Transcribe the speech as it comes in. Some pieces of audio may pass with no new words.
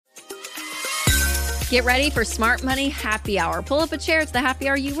Get ready for Smart Money Happy Hour. Pull up a chair. It's the happy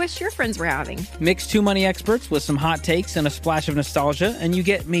hour you wish your friends were having. Mix two money experts with some hot takes and a splash of nostalgia, and you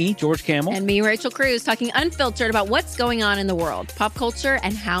get me, George Camel. And me, Rachel Cruz, talking unfiltered about what's going on in the world, pop culture,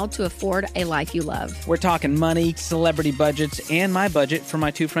 and how to afford a life you love. We're talking money, celebrity budgets, and my budget for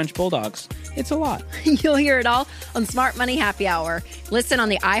my two French bulldogs. It's a lot. You'll hear it all on Smart Money Happy Hour. Listen on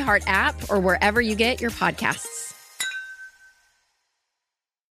the iHeart app or wherever you get your podcasts.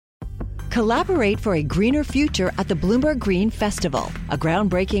 Collaborate for a greener future at the Bloomberg Green Festival, a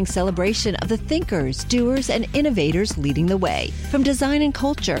groundbreaking celebration of the thinkers, doers, and innovators leading the way. From design and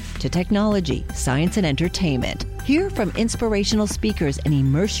culture to technology, science, and entertainment. Hear from inspirational speakers and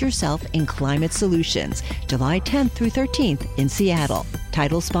immerse yourself in climate solutions. July 10th through 13th in Seattle.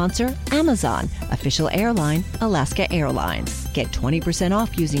 Title sponsor, Amazon. Official airline, Alaska Airlines. Get 20%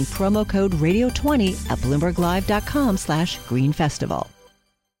 off using promo code radio20 at bloomberglive.com/greenfestival.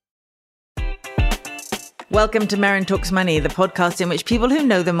 Welcome to Marin Talks Money, the podcast in which people who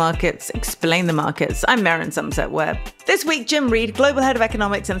know the markets explain the markets. I'm Marin Somerset Webb. This week, Jim Reid, Global Head of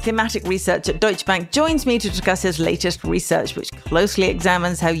Economics and Thematic Research at Deutsche Bank, joins me to discuss his latest research, which closely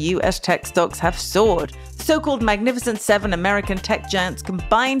examines how US tech stocks have soared. The so-called Magnificent Seven American tech giants'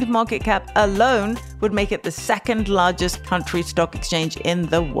 combined market cap alone would make it the second largest country stock exchange in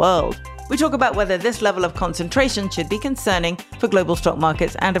the world. We talk about whether this level of concentration should be concerning for global stock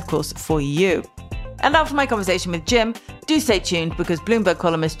markets and, of course, for you. And after my conversation with Jim, do stay tuned because Bloomberg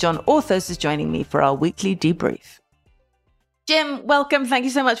columnist John Orthos is joining me for our weekly debrief. Jim, welcome. Thank you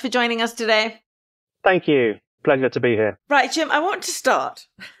so much for joining us today. Thank you. Pleasure to be here. Right, Jim, I want to start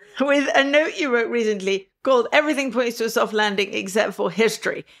with a note you wrote recently called "Everything Points to a Soft Landing Except for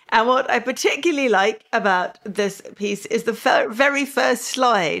History." And what I particularly like about this piece is the very first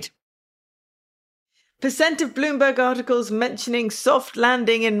slide. Percent of Bloomberg articles mentioning soft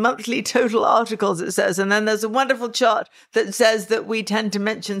landing in monthly total articles, it says. And then there's a wonderful chart that says that we tend to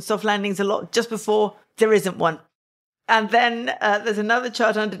mention soft landings a lot just before there isn't one. And then there's another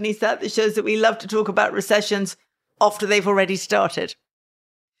chart underneath that shows that we love to talk about recessions after they've already started.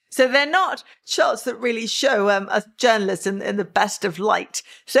 So they're not charts that really show us journalists in the best of light.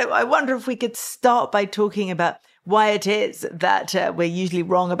 So I wonder if we could start by talking about why it is that we're usually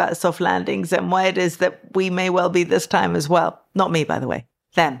wrong about soft landings and why it is that we may well be this time as well. Not me, by the way.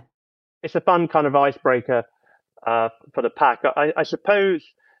 Them. It's a fun kind of icebreaker for the pack. I suppose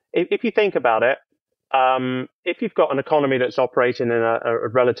if you think about it, if you've got an economy that's operating in a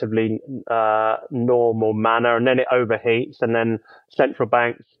relatively normal manner and then it overheats and then central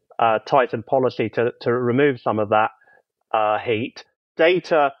banks tighten policy to remove some of that heat,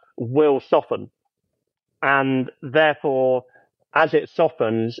 data will soften. And therefore, as it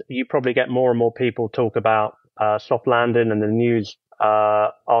softens, you probably get more and more people talk about soft landing and the news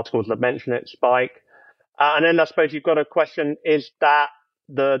articles that mention it spike. And then I suppose you've got a question, is that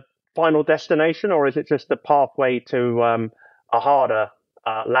the final destination or is it just the pathway to a harder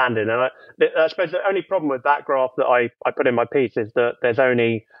landing? And I suppose the only problem with that graph that I put in my piece is that there's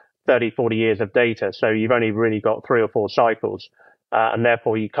only 30, 40 years of data. So you've only really got 3 or 4 cycles. And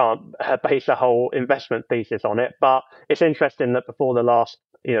therefore, you can't base a whole investment thesis on it. But it's interesting that before the last,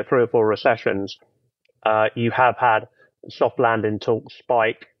 3 or 4 recessions, you have had soft landing talk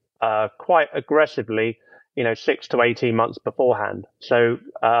spike quite aggressively, 6 to 18 months beforehand. So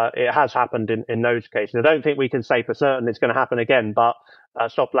it has happened in those cases. I don't think we can say for certain it's going to happen again, but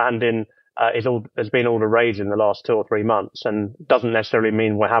soft landing has been all the rage in the last 2 or 3 months and doesn't necessarily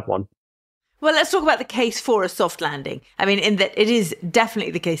mean we'll have one. Well, let's talk about the case for a soft landing. I mean, in that it is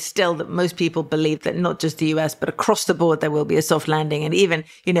definitely the case still that most people believe that not just the US, but across the board, there will be a soft landing. And even,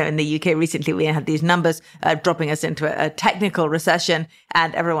 in the UK recently, we had these numbers dropping us into a technical recession.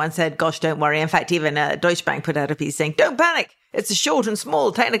 And everyone said, gosh, don't worry. In fact, even Deutsche Bank put out a piece saying, don't panic. It's a short and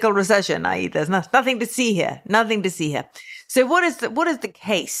small technical recession. I.e., there's nothing to see here. Nothing to see here. So what is the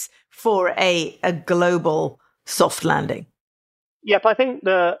case for a global soft landing? Yep, I think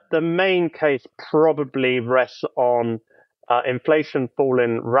the main case probably rests on inflation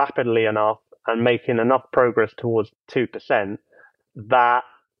falling rapidly enough and making enough progress towards 2% that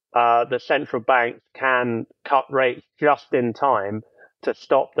the central banks can cut rates just in time to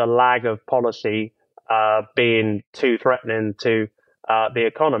stop the lag of policy being too threatening to the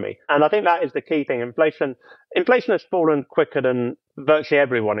economy. And I think that is the key thing. Inflation has fallen quicker than virtually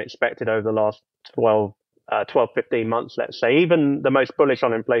everyone expected over the last 12, 15 months, let's say. Even the most bullish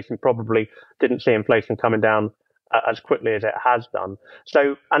on inflation probably didn't see inflation coming down as quickly as it has done.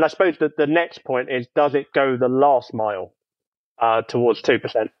 So, and I suppose that the next point is, does it go the last mile towards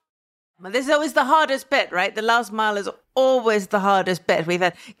 2%? But this is always the hardest bit, right? The last mile is always the hardest bit. We've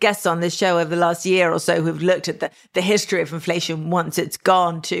had guests on this show over the last year or so who've looked at the history of inflation once it's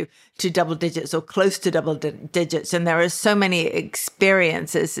gone to double digits or close to double digits. And there are so many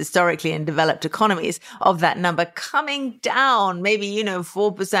experiences historically in developed economies of that number coming down, maybe, 4%,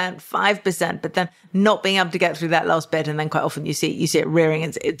 5%, but then not being able to get through that last bit. And then quite often you see it rearing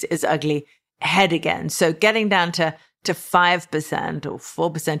its ugly head again. So getting down to 5%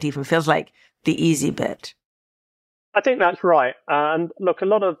 or 4% even feels like the easy bit. I think that's right. And look, a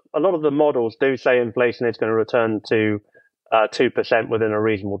lot of the models do say inflation is going to return to 2% within a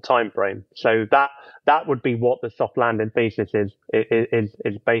reasonable time frame. So that would be what the soft landing thesis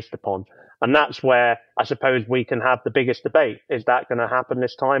is based upon. And that's where I suppose we can have the biggest debate. Is that going to happen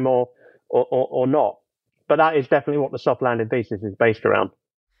this time or not? But that is definitely what the soft landing thesis is based around.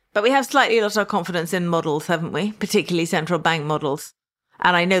 But we have slightly lost our confidence in models, haven't we? Particularly central bank models.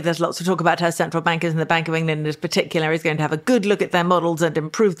 And I know there's lots of talk about how central bankers and the Bank of England in particular is going to have a good look at their models and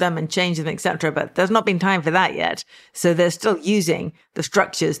improve them and change them, etc. But there's not been time for that yet. So they're still using the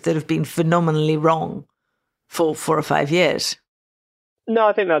structures that have been phenomenally wrong for 4 or 5 years. No,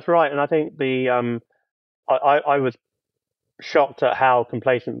 I think that's right. And I think I was shocked at how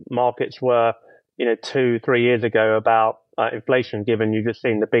complacent markets were, 2-3 years ago about inflation, given you've just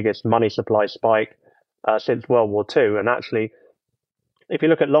seen the biggest money supply spike since World War II. And actually, if you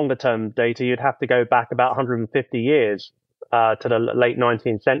look at longer term data, you'd have to go back about 150 years to the late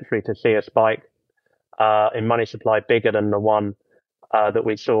 19th century to see a spike in money supply bigger than the one that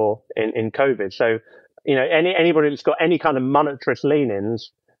we saw in COVID. So, anybody that's got any kind of monetarist leanings,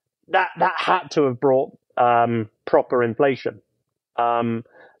 that had to have brought proper inflation.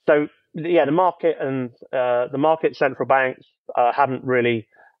 The market and the market central banks haven't really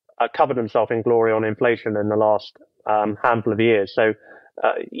covered themselves in glory on inflation in the last handful of years. So,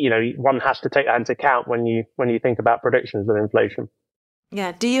 one has to take that into account when you think about predictions of inflation.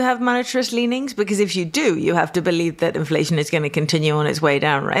 Yeah. Do you have monetarist leanings? Because if you do, you have to believe that inflation is going to continue on its way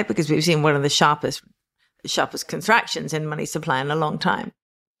down, right? Because we've seen one of the sharpest contractions in money supply in a long time.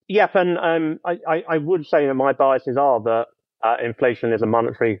 Yep. And I would say that my biases are that inflation is a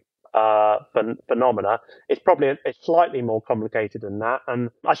monetary phenomena. It's probably it's slightly more complicated than that. And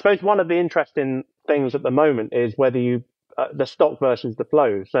I suppose one of the interesting things at the moment is whether the stock versus the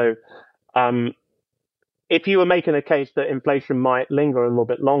flow. So if you were making a case that inflation might linger a little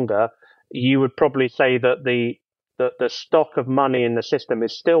bit longer, you would probably say that the stock of money in the system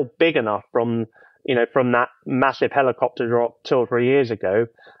is still big enough from that massive helicopter drop 2 or 3 years ago,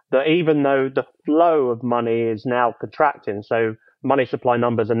 that even though the flow of money is now contracting, so money supply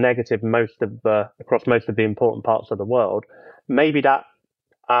numbers are negative across most of the important parts of the world, maybe that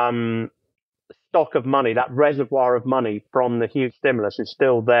stock of money, that reservoir of money from the huge stimulus is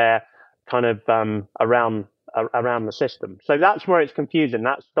still there kind of around the system. So that's where it's confusing,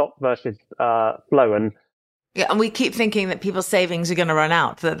 that stock versus flow. And we keep thinking that people's savings are going to run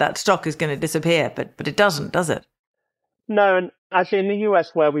out, that stock is going to disappear, but it doesn't, does it? No, and actually in the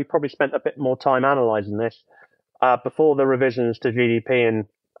US, where we probably spent a bit more time analysing this, before the revisions to GDP in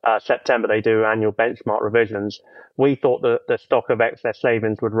September, they do annual benchmark revisions. We thought that the stock of excess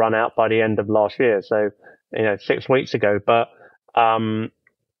savings would run out by the end of last year, so 6 weeks ago. But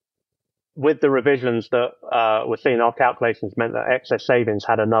with the revisions that we're seeing, our calculations meant that excess savings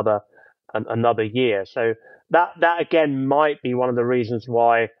had another year. So that again might be one of the reasons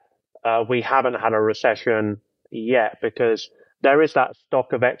why we haven't had a recession yet, because there is that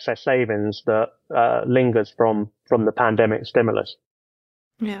stock of excess savings that lingers from the pandemic stimulus.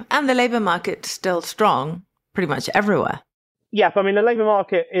 Yeah, and the labour market's still strong pretty much everywhere. Yeah, I mean, the labour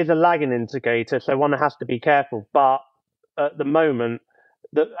market is a lagging indicator, so one has to be careful. But at the moment,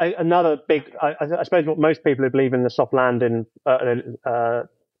 another big, I suppose what most people who believe in the soft landing to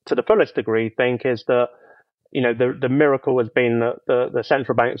the fullest degree think is that, the miracle has been that the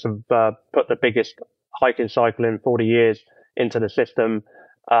central banks have put the biggest hiking cycle in 40 years into the system,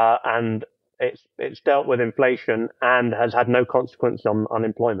 and it's dealt with inflation and has had no consequence on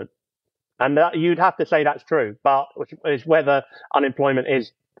unemployment. And you'd have to say that's true, but is whether unemployment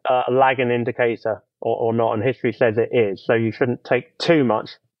is a lagging indicator or not, and history says it is. So you shouldn't take too much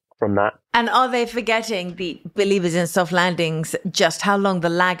from that. And are they forgetting, the believers in soft landings, just how long the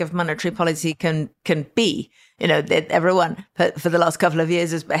lag of monetary policy can be? Everyone for the last couple of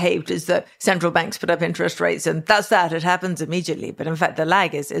years has behaved as though central banks put up interest rates and that's that. It happens immediately. But in fact, the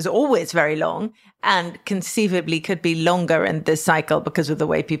lag is always very long and conceivably could be longer in this cycle because of the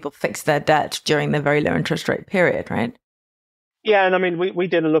way people fix their debt during the very low interest rate period, right? Yeah. And I mean, we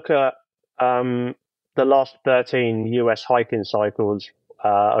did a look at the last 13 US hiking cycles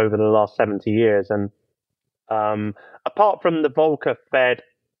over the last 70 years. And apart from the Volcker Fed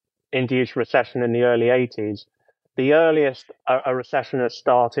induced recession in the early 80s, the earliest a recession has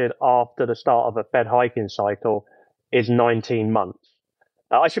started after the start of a Fed hiking cycle is 19 months.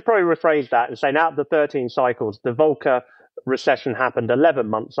 I should probably rephrase that and say, out of the 13 cycles, the Volcker recession happened 11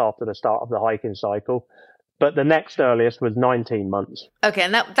 months after the start of the hiking cycle, but the next earliest was 19 months. Okay,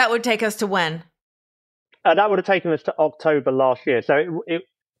 and that would take us to when? That would have taken us to October last year.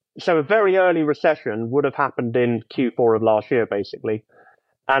 So a very early recession would have happened in Q4 of last year, basically.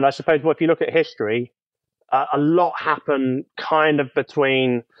 And I suppose, well, if you look at history, a lot happened kind of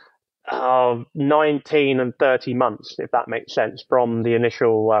between 19 and 30 months, if that makes sense, from the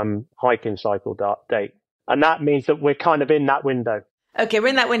initial hiking cycle date. And that means that we're kind of in that window. Okay, we're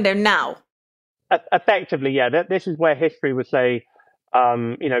in that window now. Effectively, yeah. This is where history would say,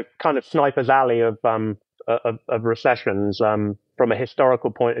 kind of sniper's alley of recessions from a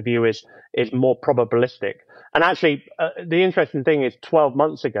historical point of view is more probabilistic. And actually, the interesting thing is 12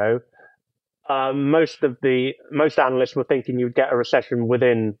 months ago, most analysts were thinking you'd get a recession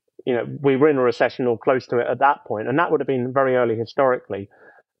within, we were in a recession or close to it at that point, and that would have been very early historically.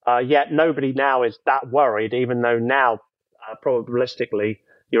 Yet nobody now is that worried, even though now, probabilistically,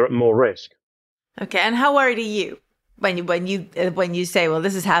 you're at more risk. Okay, and how worried are you when you say, well,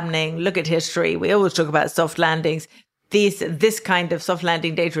 this is happening? Look at history. We always talk about soft landings. This kind of soft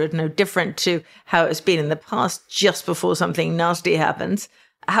landing data is no different to how it's been in the past, just before something nasty happens.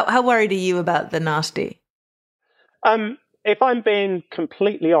 How worried are you about the nasty? If I'm being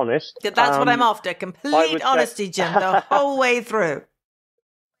completely honest, that's what I'm after. Complete honesty, Jim, the whole way through.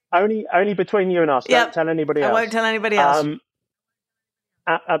 Only between you and us. Yep. Don't tell anybody else. I won't tell anybody else.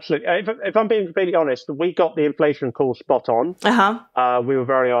 Absolutely. If I'm being completely honest, we got the inflation call spot on. We were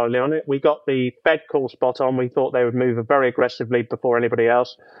very early on it. We got the Fed call spot on. We thought they would move very aggressively before anybody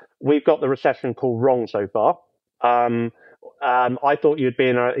else. We've got the recession call wrong so far. I thought you'd be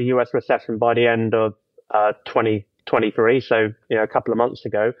in a US recession by the end of 2023, so a couple of months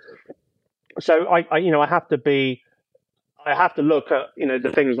ago. So I have to look at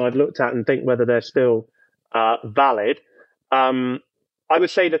the things I've looked at and think whether they're still valid. I would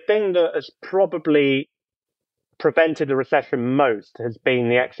say the thing that has probably prevented a recession most has been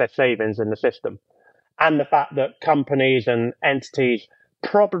the excess savings in the system, and the fact that companies and entities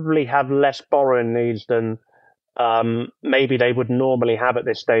probably have less borrowing needs than maybe they would normally have at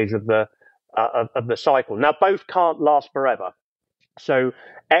this stage of the cycle. Now, both can't last forever. So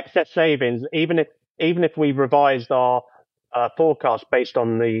excess savings, even if we revised our forecast based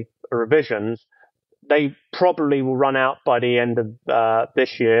on the revisions, they probably will run out by the end of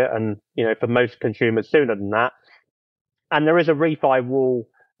this year, and for most consumers sooner than that. And there is a refi wall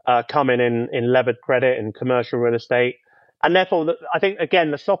coming in levered credit and commercial real estate, and therefore I think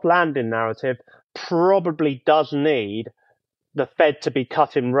again the soft landing narrative probably does need the Fed to be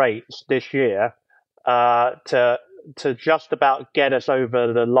cutting rates this year to just about get us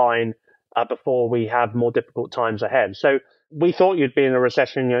over the line before we have more difficult times ahead. So we thought you'd be in a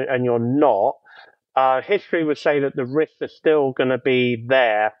recession, and you're not. History would say that the risks are still going to be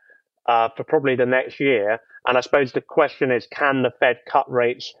there for probably the next year. And I suppose the question is, can the Fed cut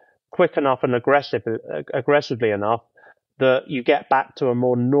rates quick enough and aggressively enough that you get back to a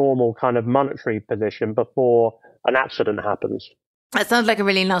more normal kind of monetary position before an accident happens? That sounds like a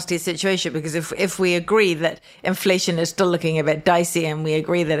really nasty situation, because if we agree that inflation is still looking a bit dicey, and we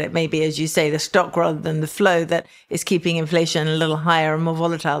agree that it may be, as you say, the stock rather than the flow that is keeping inflation a little higher and more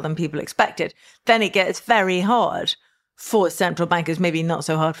volatile than people expected, then it gets very hard for central bankers, maybe not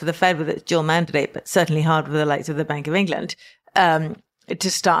so hard for the Fed with its dual mandate, but certainly hard for the likes of the Bank of England, to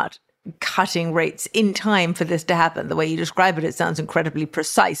start cutting rates in time for this to happen. The way you describe it, it sounds incredibly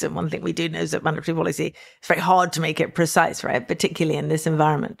precise. And one thing we do know is that monetary policy, it's very hard to make it precise, right? Particularly in this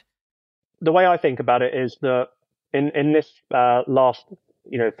environment. The way I think about it is that in this last,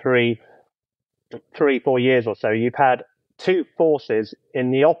 4 years or so, you've had two forces in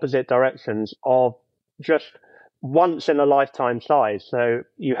the opposite directions of just once in a lifetime size. So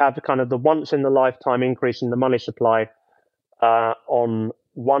you have kind of the once in a lifetime increase in the money supply on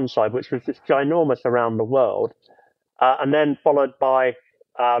one side, which was just ginormous around the world, and then followed by,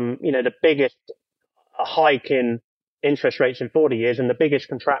 the biggest hike in interest rates in 40 years and the biggest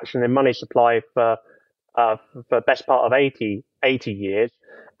contraction in money supply for best part of 80 years.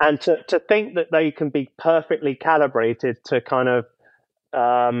 And to think that they can be perfectly calibrated to kind of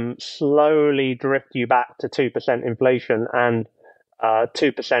slowly drift you back to 2% inflation and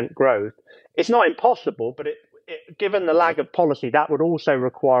 2% growth, it's not impossible, but given the lag of policy, that would also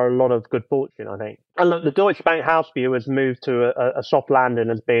require a lot of good fortune, I think. And look, the Deutsche Bank house view has moved to a soft landing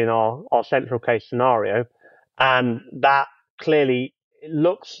as being our central case scenario. And that clearly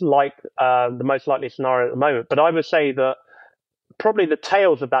looks like the most likely scenario at the moment. But I would say that probably the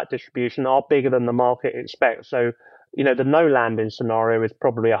tails of that distribution are bigger than the market expects. So, the no landing scenario is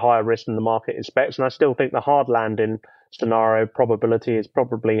probably a higher risk than the market expects. And I still think the hard landing scenario probability is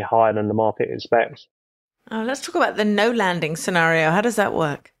probably higher than the market expects. Let's talk about the no landing scenario. How does that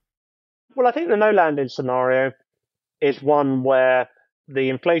work? Well, I think the no landing scenario is one where the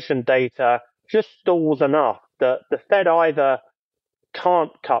inflation data just stalls enough that the Fed either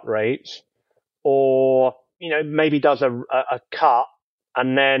can't cut rates or, maybe does a cut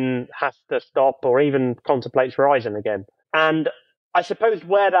and then has to stop or even contemplates rising again. And I suppose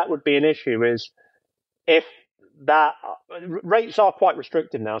where that would be an issue is if that rates are quite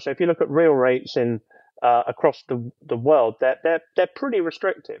restrictive now. So if you look at real rates in across the world, they're pretty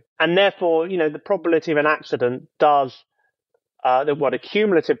restrictive. And therefore, the probability of an accident does the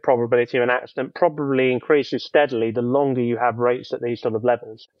cumulative probability of an accident probably increases steadily the longer you have rates at these sort of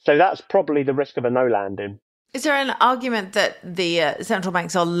levels. So that's probably the risk of a no landing. Is there an argument that the central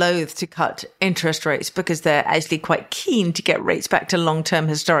banks are loath to cut interest rates because they're actually quite keen to get rates back to long-term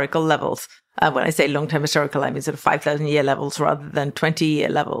historical levels? When I say long-term historical, I mean sort of 5,000-year levels rather than 20-year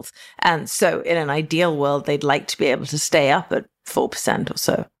levels. And so in an ideal world, they'd like to be able to stay up at 4% or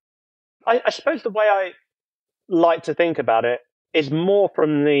so. I suppose the way I like to think about it is more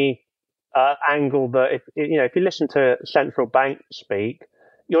from the angle that if you listen to central bank speak,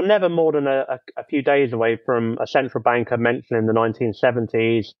 you're never more than a few days away from a central banker mentioning the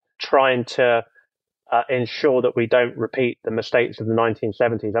 1970s, trying to ensure that we don't repeat the mistakes of the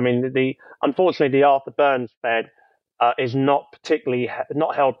 1970s. I mean, unfortunately, the Arthur Burns Fed is not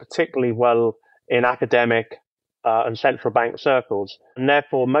held particularly well in academic and central bank circles, and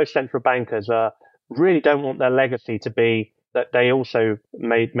therefore most central bankers really don't want their legacy to be that they also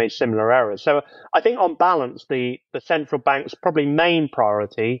made similar errors. So I think on balance, the central bank's probably main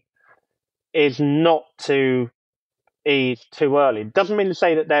priority is not to ease too early. It doesn't mean to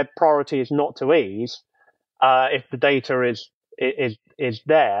say that their priority is not to ease if the data is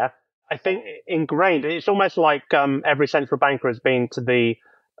there. I think ingrained, it's almost like every central banker has been to the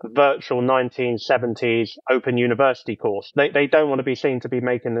virtual 1970s Open University course. They don't want to be seen to be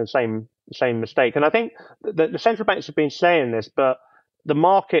making the same mistake. And I think the central banks have been saying this, but the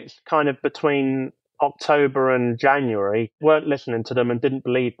markets kind of between October and January weren't listening to them and didn't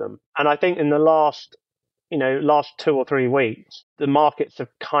believe them. And I think in the last 2 or 3 weeks, the markets have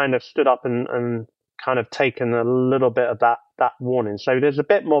kind of stood up and kind of taken a little bit of that warning. So there's a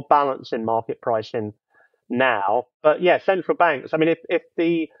bit more balance in market pricing now. But yeah, central banks, I mean, if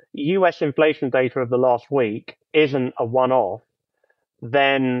the US inflation data of the last week isn't a one-off,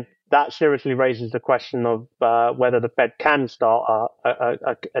 then that seriously raises the question of whether the Fed can start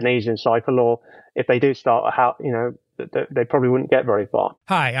an easing cycle, or if they do start, how they probably wouldn't get very far.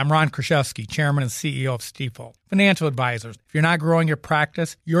 Hi, I'm Ron Kraszewski, Chairman and CEO of Stifel. Financial advisors. If you're not growing your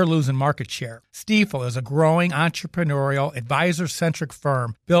practice, you're losing market share. Stifel is a growing, entrepreneurial, advisor-centric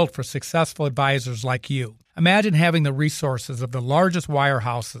firm built for successful advisors like you. Imagine having the resources of the largest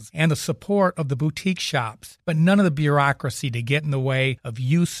wirehouses and the support of the boutique shops, but none of the bureaucracy to get in the way of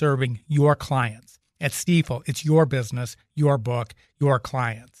you serving your clients. At Stifel, it's your business, your book, your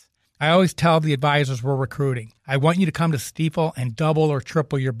clients. I always tell the advisors we're recruiting, I want you to come to Stifel and double or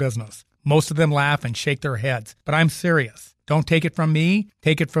triple your business. Most of them laugh and shake their heads, but I'm serious. Don't take it from me.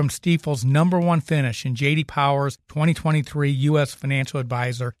 Take it from Stifel's #1 finish in J.D. Power's 2023 U.S. Financial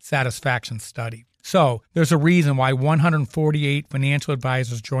Advisor Satisfaction Study. So, there's a reason why 148 financial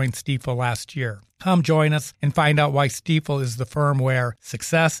advisors joined Stifel last year. Come join us and find out why Stifel is the firm where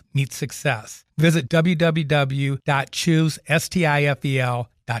success meets success. Visit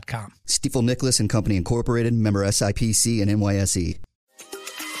www.choosestifel.com. Stifel Nicholas and Company Incorporated, member SIPC and NYSE.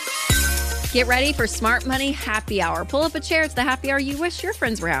 Get ready for Smart Money Happy Hour. Pull up a chair. It's the happy hour you wish your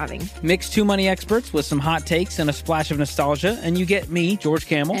friends were having. Mix two money experts with some hot takes and a splash of nostalgia, and you get me, George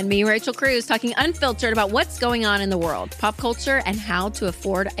Camel. And me, Rachel Cruz, talking unfiltered about what's going on in the world, pop culture, and how to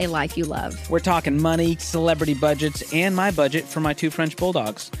afford a life you love. We're talking money, celebrity budgets, and my budget for my 2 French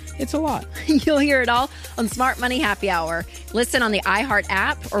bulldogs. It's a lot. You'll hear it all on Smart Money Happy Hour. Listen on the iHeart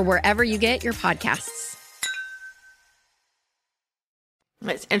app or wherever you get your podcasts.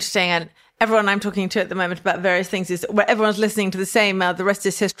 It's interesting. And everyone I'm talking to at the moment about various things is where everyone's listening to the same The Rest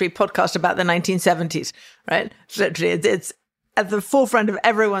is History podcast about the 1970s, right? Literally, it's at the forefront of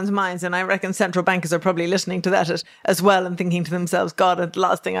everyone's minds. And I reckon central bankers are probably listening to that as well and thinking to themselves, God, the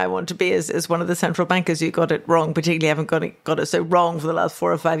last thing I want to be is one of the central bankers who got it wrong, particularly haven't got it so wrong for the last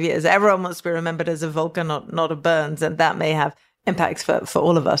 4 or 5 years. Everyone wants to be remembered as a Volcker, not a Burns, and that may have impacts for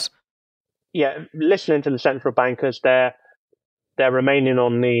all of us. Yeah, listening to the central bankers, they're remaining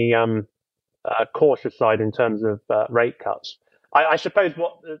on the cautious side in terms of rate cuts. I suppose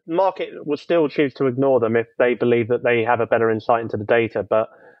what the market will still choose to ignore them if they believe that they have a better insight into the data, but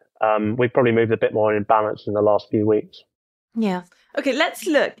we've probably moved a bit more in balance in the last few weeks. Yeah. Okay, let's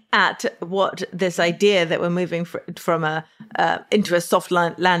look at what this idea that we're moving from into a soft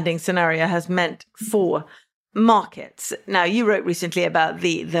landing scenario has meant for markets. Now, you wrote recently about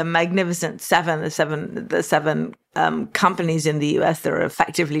the magnificent seven companies in the US that are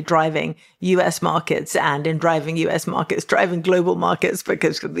effectively driving US markets, and in driving US markets, driving global markets,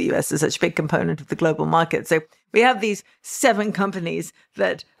 because the US is such a big component of the global market. So we have these 7 companies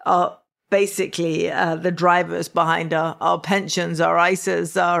that are basically the drivers behind our pensions, our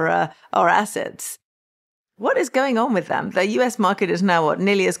ISAs, our assets. What is going on with them? The US market is now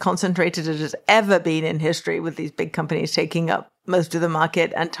nearly as concentrated as it's ever been in history, with these big companies taking up most of the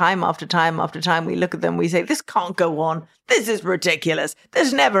market. And time after time after time, we look at them, we say, this can't go on. This is ridiculous.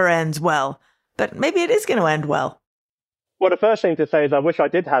 This never ends well. But maybe it is going to end well. Well, the first thing to say is I wish I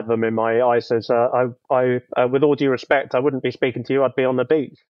did have them in my ISAs. I with all due respect, I wouldn't be speaking to you. I'd be on the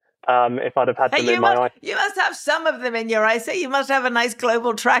beach. If I'd have had them in my ISA. You must have some of them in your ISA. You must have a nice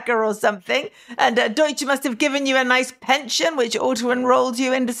global tracker or something. And Deutsche must have given you a nice pension, which auto-enrolled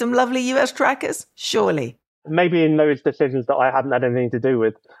you into some lovely US trackers, surely. Maybe in those decisions that I hadn't had anything to do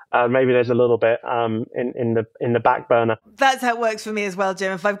with, maybe there's a little bit in the back burner. That's how it works for me as well,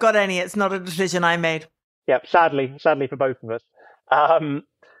 Jim. If I've got any, it's not a decision I made. Yeah, sadly for both of us.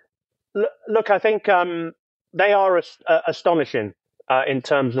 Look, I think they are astonishing. In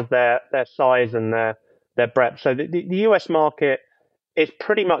terms of their size and their breadth. So the US market is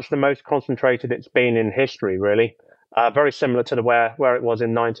pretty much the most concentrated it's been in history, really. Very similar to where it was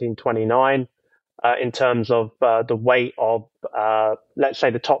in 1929 in terms of the weight of, let's say,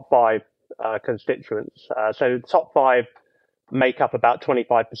 the top 5 constituents. So the top 5 make up about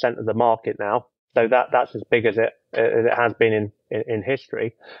 25% of the market now. So that's as big as it has been in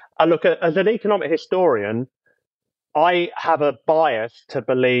history. Look, as an economic historian, I have a bias to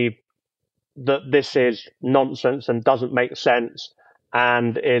believe that this is nonsense and doesn't make sense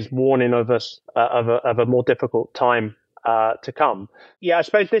and is warning of us of a more difficult time to come. Yeah, I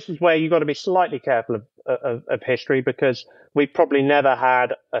suppose this is where you've got to be slightly careful of history, because we've probably never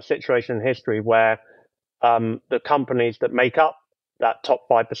had a situation in history where the companies that make up that top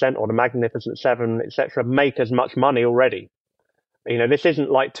 5% or the Magnificent Seven, etc., make as much money already. You know, this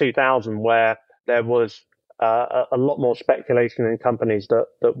isn't like 2000 where there was a lot more speculation in companies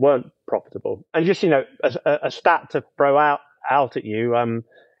that weren't profitable. And just, a stat to throw out at you,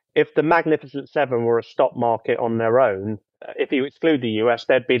 if the Magnificent Seven were a stock market on their own, if you exclude the US,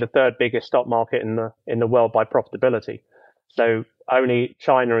 they'd be the 3rd biggest stock market in the world by profitability. So only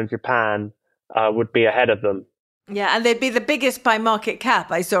China and Japan would be ahead of them. Yeah, and they'd be the biggest by market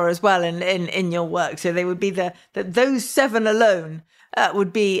cap, I saw as well in your work. So they would be those 7 alone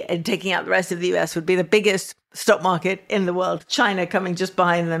would be, and taking out the rest of the US, would be the biggest stock market in the world. China coming just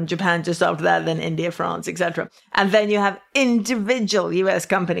behind them, Japan just after that, then India, France, etc. And then you have individual US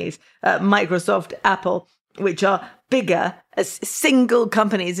companies, Microsoft, Apple, which are bigger as single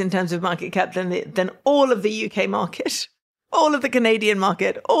companies in terms of market cap than all of the UK market, all of the Canadian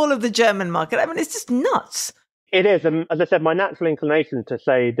market, all of the German market. I mean, it's just nuts. It is. And as I said, my natural inclination to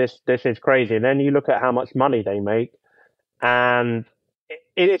say this is crazy. And then you look at how much money they make, and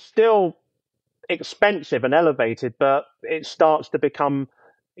it is still expensive and elevated, but it starts to become,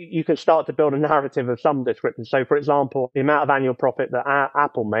 you can start to build a narrative of some description. So, for example, the amount of annual profit that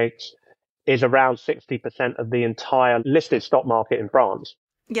Apple makes is around 60% of the entire listed stock market in France.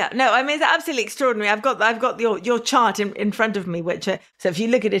 Yeah, no, I mean, it's absolutely extraordinary. I've got your chart in front of me, which, so if you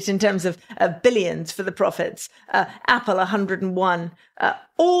look at it in terms of billions for the profits, Apple 101,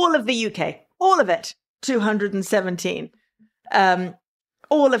 all of the UK, all of it, 217,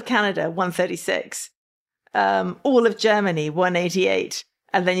 all of Canada 136, all of Germany 188.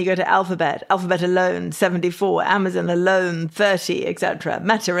 And then you go to Alphabet alone, 74, Amazon alone, 30, etc.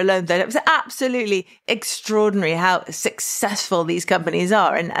 Meta alone, 30. It was absolutely extraordinary how successful these companies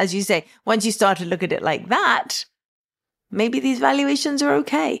are. And as you say, once you start to look at it like that, maybe these valuations are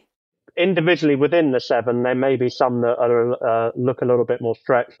okay. Individually within the 7, there may be some that are, look a little bit more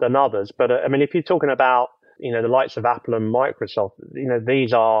stretched than others. But I mean, if you're talking about the likes of Apple and Microsoft,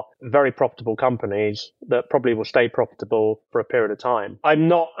 these are very profitable companies that probably will stay profitable for a period of time. I'm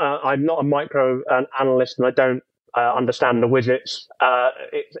not a micro analyst, and I don't understand the widgets,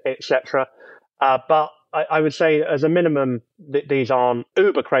 etc. But I would say, as a minimum, these aren't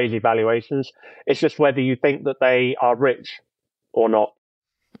uber crazy valuations. It's just whether you think that they are rich or not.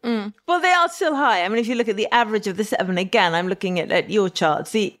 Well, they are still high. I mean, if you look at the average of the 7, again, I'm looking at your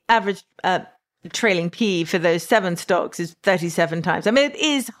charts, the average trailing P for those 7 stocks is 37 times. I mean, it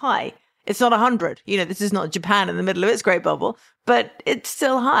is high. It's not 100. This is not Japan in the middle of its great bubble, but it's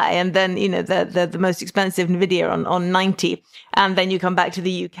still high. And then, the most expensive Nvidia on 90. And then you come back to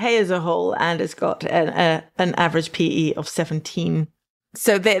the UK as a whole, and it's got an average PE of 17.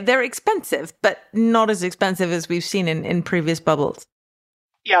 So they're expensive, but not as expensive as we've seen in previous bubbles.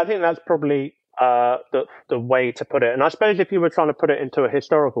 Yeah, I think that's probably the way to put it. And I suppose if you were trying to put it into a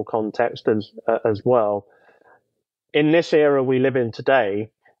historical context as well, in this era we live in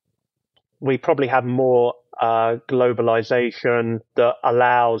today, we probably have more globalization that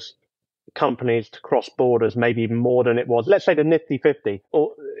allows companies to cross borders, maybe more than it was. Let's say the Nifty 50.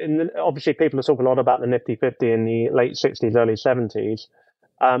 Obviously, people are talking a lot about the Nifty 50 in the late 60s, early 70s.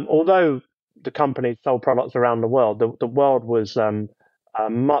 Although the companies sold products around the world, the world was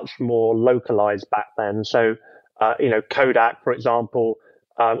much more localized back then. So, Kodak, for example,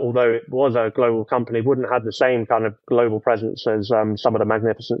 although it was a global company, wouldn't have the same kind of global presence as some of the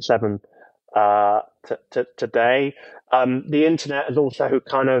Magnificent Seven today. The internet has also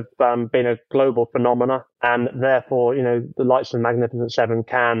kind of been a global phenomena, and therefore, the likes of the Magnificent Seven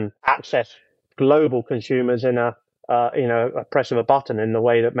can access global consumers in a press of a button in the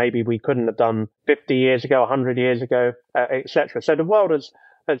way that maybe we couldn't have done 50 years ago, 100 years ago, etc. So the world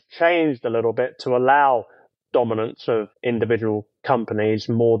has changed a little bit to allow dominance of individual companies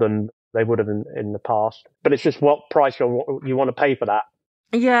more than they would have in the past. But it's just what price you want to pay for that.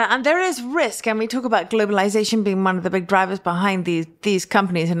 Yeah, and there is risk, and we talk about globalization being one of the big drivers behind these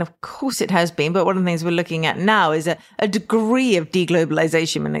companies, and of course it has been, but one of the things we're looking at now is a degree of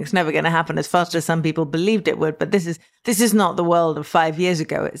deglobalization, and it's never going to happen as fast as some people believed it would, but this is not the world of 5 years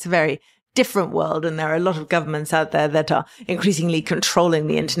ago. It's a very different world, and there are a lot of governments out there that are increasingly controlling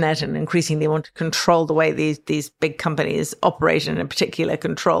the internet and increasingly want to control the way these big companies operate, and in particular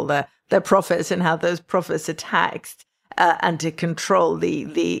control their profits and how those profits are taxed. And to control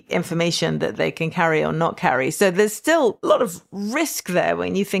the information that they can carry or not carry. So there's still a lot of risk there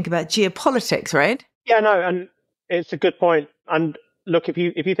when you think about geopolitics, right? Yeah, no, and it's a good point. And look, if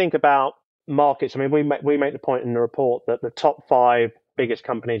you think about markets, I mean, we make the point in the report that the top 5 biggest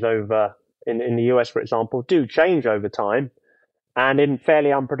companies over in the US, for example, do change over time, and in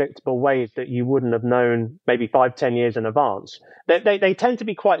fairly unpredictable ways that you wouldn't have known maybe 5-10 years in advance. They tend to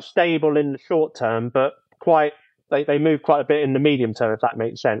be quite stable in the short term, but they move quite a bit in the medium term, if that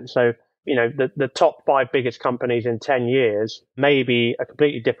makes sense. So, the top 5 biggest companies in 10 years may be a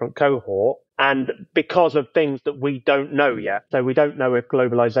completely different cohort, and because of things that we don't know yet. So we don't know if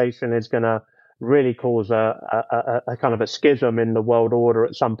globalization is going to really cause a kind of a schism in the world order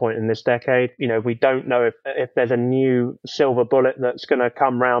at some point in this decade. We don't know if there's a new silver bullet that's going to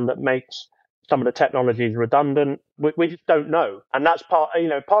come round that makes some of the technologies redundant. We just don't know. And that's part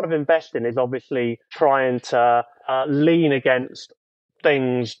of investing is obviously trying to lean against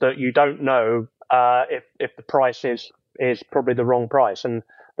things that you don't know if the price is probably the wrong price. And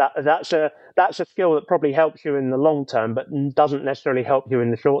that's a skill that probably helps you in the long term, but doesn't necessarily help you in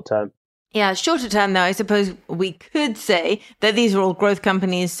the short term. Yeah, shorter term, though, I suppose we could say that these are all growth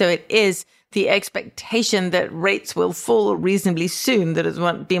companies, so it is the expectation that rates will fall reasonably soon that has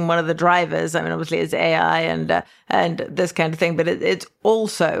been one of the drivers. I mean, obviously, it's AI and this kind of thing, but it's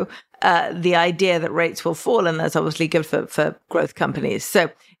also the idea that rates will fall, and that's obviously good for growth companies. So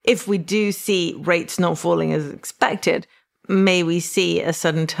if we do see rates not falling as expected, may we see a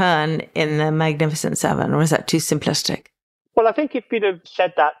sudden turn in the Magnificent Seven, or is that too simplistic? Well, I think if you'd have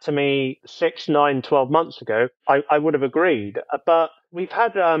said that to me 6, 9, 12 months ago, I would have agreed. But we've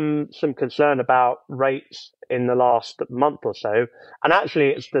had some concern about rates in the last month or so. And actually,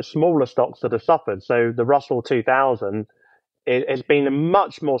 it's the smaller stocks that have suffered. So the Russell 2000 has been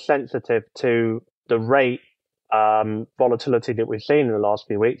much more sensitive to the rate volatility that we've seen in the last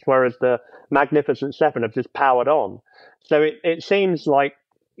few weeks, whereas the Magnificent Seven have just powered on. So it seems like,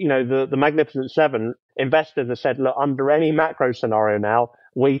 the Magnificent Seven, investors have said, look, under any macro scenario now,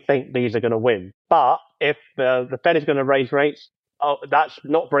 we think these are going to win. But if the Fed is going to raise rates, that's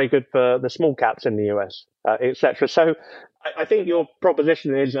not very good for the small caps in the US, etc. So I think your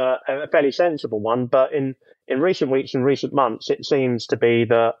proposition is a fairly sensible one. But in recent weeks and recent months, it seems to be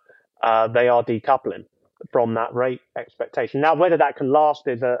that they are decoupling. from that rate expectation. Now, whether that can last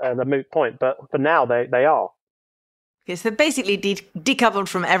is a moot point, but for now, they are. Okay, so they're basically decoupled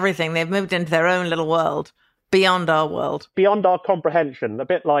from everything. They've moved into their own little world, beyond our world. Beyond our comprehension, a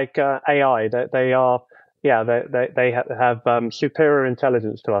bit like AI. They are, yeah, they have superior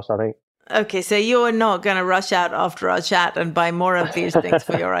intelligence to us, I think. Okay, so you're not going to rush out after our chat and buy more of these things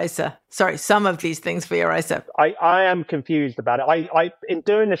for your ISA. Sorry, some of these things for your ISA. I am confused about it. I in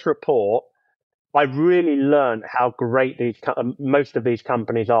doing this report, I really learned how great most of these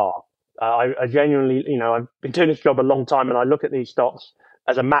companies are. I genuinely, I've been doing this job a long time, and I look at these stocks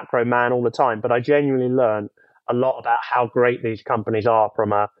as a macro man all the time. But I genuinely learned a lot about how great these companies are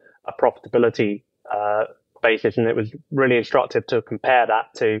from a profitability basis, and it was really instructive to compare that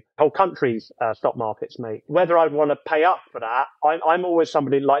to whole countries' stock markets make. Whether I'd want to pay up for that, I'm always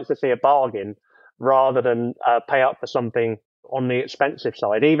somebody who likes to see a bargain rather than pay up for something on the expensive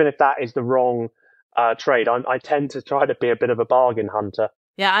side, even if that is the wrong trade. I tend to try to be a bit of a bargain hunter.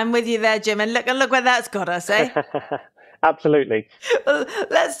 Yeah, I'm with you there, Jim. And look where that's got us, eh? Absolutely. Well,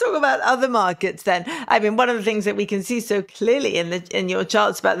 let's talk about other markets then. I mean, one of the things that we can see so clearly in your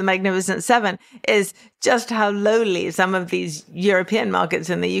charts about the Magnificent Seven is just how lowly some of these European markets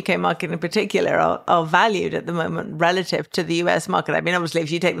and the UK market in particular are valued at the moment relative to the US market. I mean, obviously,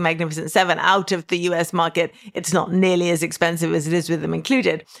 if you take the Magnificent Seven out of the US market, it's not nearly as expensive as it is with them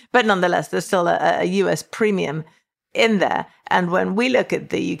included. But nonetheless, there's still a US premium in there. And when we look at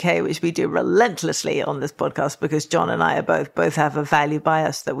the UK, which we do relentlessly on this podcast, because John and I are both have a value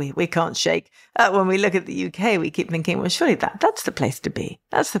bias that we can't shake. When we look at the UK, we keep thinking, well, surely that's the place to be.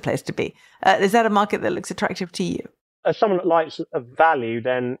 That's the place to be. Is that a market that looks attractive to you? As someone that likes a value,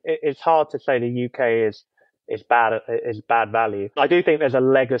 then it's hard to say the UK is bad value. I do think there's a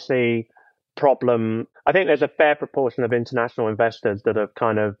legacy problem. I think there's a fair proportion of international investors that have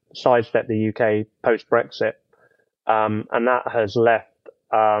kind of sidestepped the UK post-Brexit. And that has left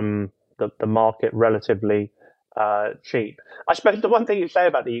the market relatively cheap. I suppose the one thing you say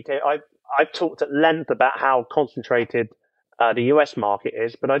about the UK, I've talked at length about how concentrated the US market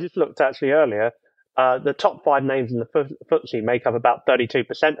is, but I just looked actually earlier. The top 5 names in the FTSE make up about 32%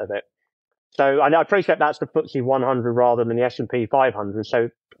 of it. So I appreciate that's the FTSE 100 rather than the S&P 500, so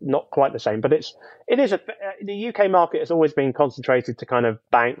not quite the same. But the UK market has always been concentrated to kind of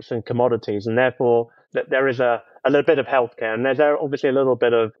banks and commodities, and therefore that there is a little bit of healthcare, and there's obviously a little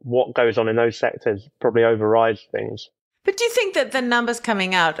bit of what goes on in those sectors probably overrides things. But do you think that the numbers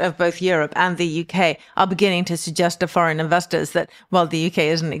coming out of both Europe and the UK are beginning to suggest to foreign investors that, while the UK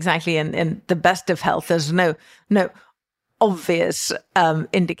isn't exactly in the best of health, there's no obvious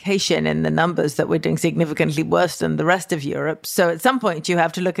indication in the numbers that we're doing significantly worse than the rest of Europe. So at some point you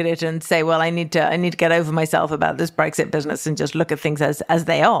have to look at it and say, well, I need to get over myself about this Brexit business and just look at things as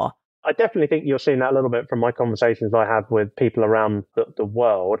they are. I definitely think you're seeing that a little bit from my conversations I have with people around the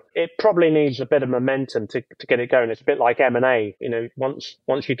world. It probably needs a bit of momentum to get it going. It's a bit like M&A. Once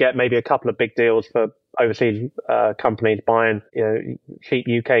you get maybe a couple of big deals for overseas companies buying, cheap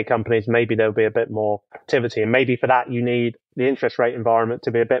UK companies, maybe there'll be a bit more activity. And maybe for that, you need the interest rate environment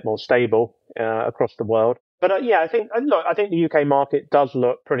to be a bit more stable across the world. But I think the UK market does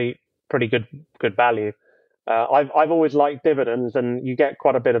look pretty good value. I've always liked dividends, and you get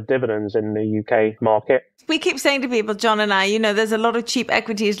quite a bit of dividends in the UK market. We keep saying to people, John and I, there's a lot of cheap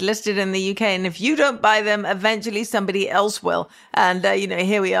equities listed in the UK, and if you don't buy them, eventually somebody else will. And,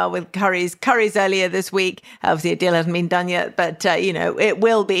 here we are with Currys earlier this week. Obviously, a deal hasn't been done yet, but, it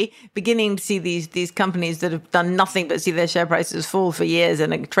will be. Beginning to see these companies that have done nothing but see their share prices fall for years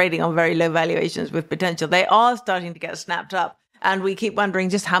and are trading on very low valuations with potential. They are starting to get snapped up. And we keep wondering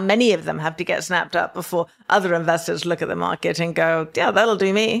just how many of them have to get snapped up before other investors look at the market and go, yeah, that'll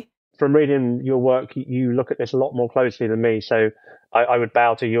do me. From reading your work, you look at this a lot more closely than me. So I would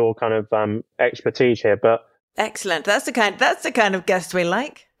bow to your kind of expertise here. But excellent. That's the kind of guest we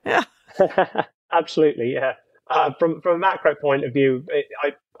like. Yeah. Absolutely. Yeah. From a macro point of view,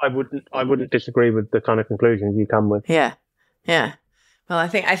 I wouldn't disagree with the kind of conclusions you come with. Yeah. Yeah. Well, I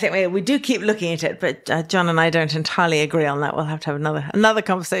think we do keep looking at it, but John and I don't entirely agree on that. We'll have to have another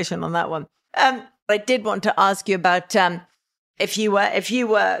conversation on that one. I did want to ask you about if you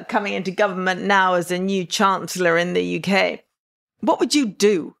were coming into government now as a new chancellor in the UK, what would you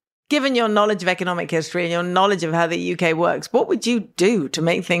do? Given your knowledge of economic history and your knowledge of how the UK works, what would you do to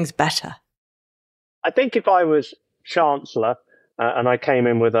make things better? I think if I was chancellor and I came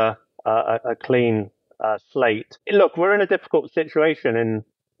in with a clean slate. Look, we're in a difficult situation in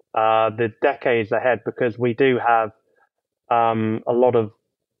the decades ahead because we do have a lot of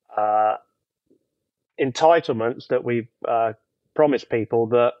entitlements that we've promised people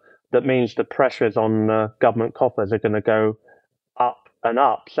that that means the pressures on government coffers are going to go up and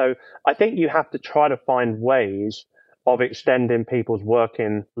up. So I think you have to try to find ways of extending people's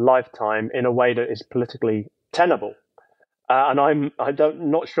working lifetime in a way that is politically tenable. And I'm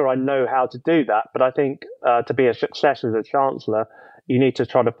not sure I know how to do that, but I think to be a success as a chancellor, you need to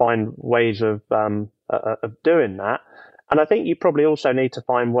try to find ways of doing that. And I think you probably also need to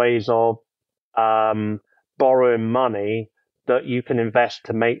find ways of borrowing money that you can invest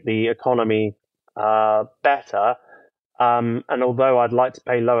to make the economy better. And although I'd like to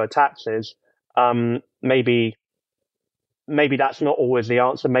pay lower taxes, maybe that's not always the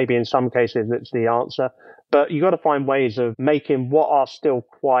answer. Maybe in some cases it's the answer. But you've got to find ways of making what are still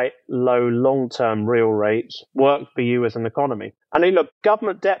quite low long-term real rates work for you as an economy. And look,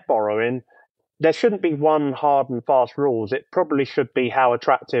 government debt borrowing, there shouldn't be one hard and fast rules. It probably should be how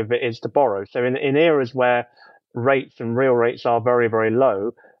attractive it is to borrow. So in eras where rates and real rates are very, very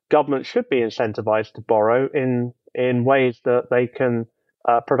low, government should be incentivized to borrow in ways that they can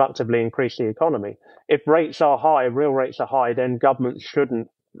productively increase the economy. If rates are high, real rates are high, then government should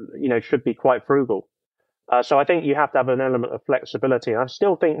be quite frugal. So I think you have to have an element of flexibility. I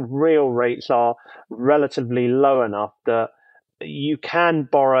still think real rates are relatively low enough that you can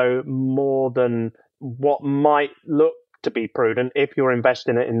borrow more than what might look to be prudent if you're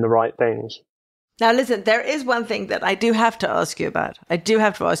investing it in the right things. Now, listen, there is one thing that I do have to ask you about.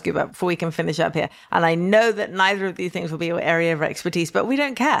 Before we can finish up here. And I know that neither of these things will be your area of expertise, but we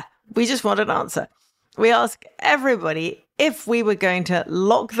don't care. We just want an answer. We ask everybody if we were going to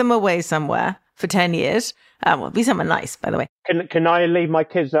lock them away somewhere for 10 years. Well, be somewhere nice, by the way. Can I leave my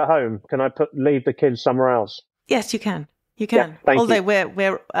kids at home? Can I leave the kids somewhere else? Yes, you can. You can. Yeah, Although you.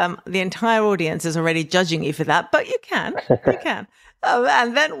 we're the entire audience is already judging you for that, but you can. You can.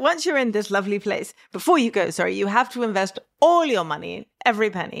 And then once you're in this lovely place, before you go, you have to invest all your money, every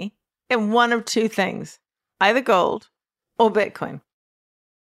penny, in one of two things, either gold or Bitcoin.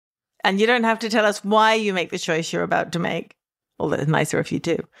 And you don't have to tell us why you make the choice you're about to make, although it's nicer if you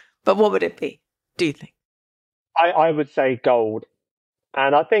do. But what would it be, do you think? I would say gold.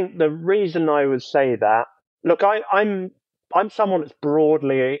 And I think the reason I would say that, look, I'm someone that's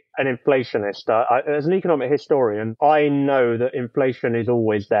broadly an inflationist. As an economic historian, I know that inflation is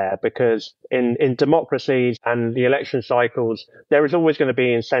always there because in democracies and the election cycles, there is always going to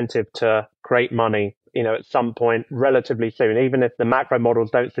be incentive to create money, at some point relatively soon. Even if the macro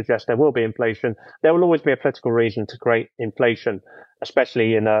models don't suggest there will be inflation, there will always be a political reason to create inflation,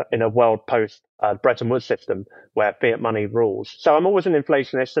 especially in a world post Bretton Woods system where fiat money rules. So I'm always an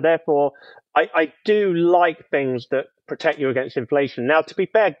inflationist. So therefore, I do like things that protect you against inflation. Now, to be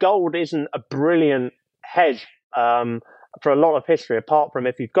fair, gold isn't a brilliant hedge for a lot of history, apart from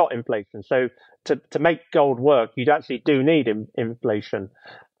if you've got inflation. So to make gold work, you actually do need inflation.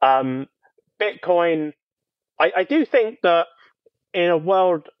 Bitcoin, I do think that in a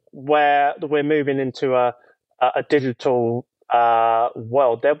world where we're moving into a digital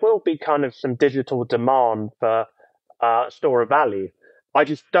world, there will be kind of some digital demand for store of value. I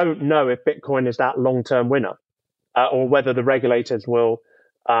just don't know if Bitcoin is that long-term winner, or whether the regulators will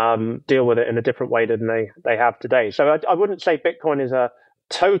deal with it in a different way than they have today. So I wouldn't say Bitcoin is a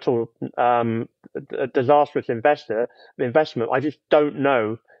total disastrous investment. I just don't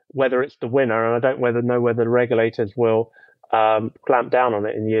know whether it's the winner, and I don't know whether the regulators will clamp down on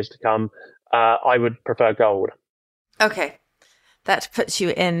it in years to come. I would prefer gold. Okay. That puts you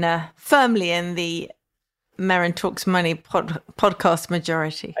in firmly in the Merrin Talks Money podcast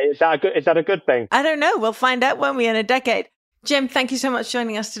majority. Is that a good thing? I don't know. We'll find out, won't we, in a decade. Jim, thank you so much for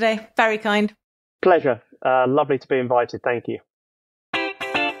joining us today. Very kind. Pleasure. Lovely to be invited. Thank you.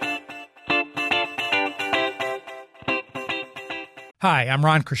 Hi, I'm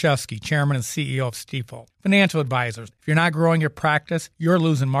Ron Kraszewski, Chairman and CEO of Stifel. Financial advisors, if you're not growing your practice, you're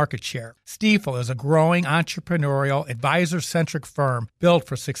losing market share. Stifel is a growing entrepreneurial, advisor-centric firm built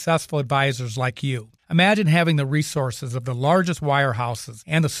for successful advisors like you. Imagine having the resources of the largest wirehouses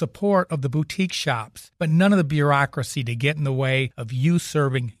and the support of the boutique shops, but none of the bureaucracy to get in the way of you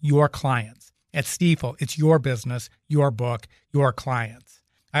serving your clients. At Stifel, it's your business, your book, your clients.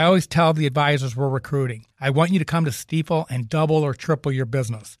 I always tell the advisors we're recruiting, I want you to come to Stifel and double or triple your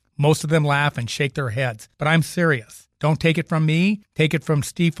business. Most of them laugh and shake their heads, but I'm serious. Don't take it from me. Take it from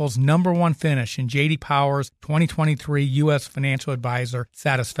Stifel's #1 finish in J.D. Power's 2023 U.S. Financial Advisor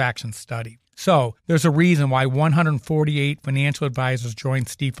Satisfaction Study. So there's a reason why 148 financial advisors joined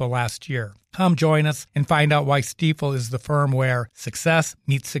Stifel last year. Come join us and find out why Stifel is the firm where success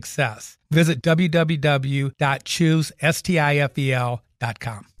meets success. Visit www.choosestifel.com.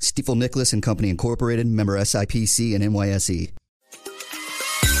 Stifel Nicholas and Company Incorporated, member SIPC and NYSE.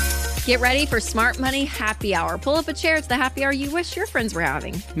 Get ready for Smart Money Happy Hour. Pull up a chair. It's the happy hour you wish your friends were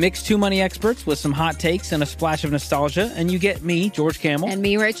having. Mix two money experts with some hot takes and a splash of nostalgia, and you get me, George Camel. And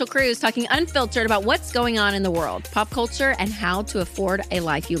me, Rachel Cruz, talking unfiltered about what's going on in the world, pop culture, and how to afford a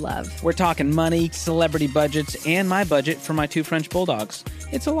life you love. We're talking money, celebrity budgets, and my budget for my two French bulldogs.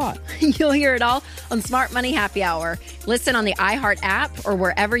 It's a lot. You'll hear it all on Smart Money Happy Hour. Listen on the iHeart app or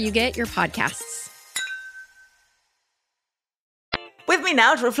wherever you get your podcasts. With me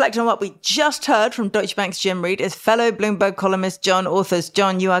now to reflect on what we just heard from Deutsche Bank's Jim Reid is fellow Bloomberg columnist John Authers.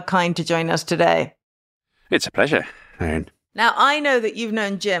 John, you are kind to join us today. It's a pleasure, Aaron. Now, I know that you've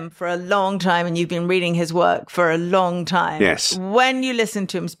known Jim for a long time and you've been reading his work for a long time. Yes. When you listened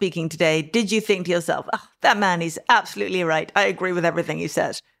to him speaking today, did you think to yourself, oh, that man is absolutely right. I agree with everything he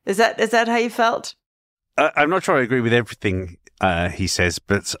says. Is that how you felt? I'm not sure I agree with everything he says,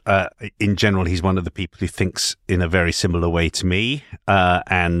 but in general, he's one of the people who thinks in a very similar way to me.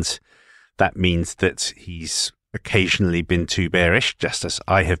 And that means that he's occasionally been too bearish, just as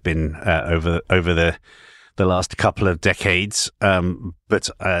I have been over the last couple of decades. But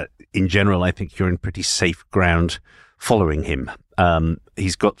in general, I think you're in pretty safe ground following him.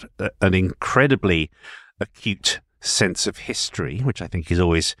 He's got an incredibly acute sense of history, which I think is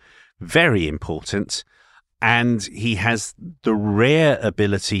always very important. And he has the rare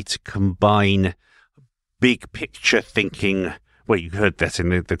ability to combine big picture thinking. Well, you heard that in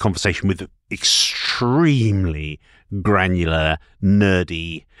the conversation, with extremely granular,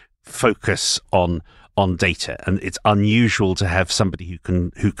 nerdy focus on data. And it's unusual to have somebody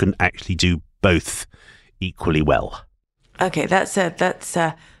who can actually do both equally well. Okay, that's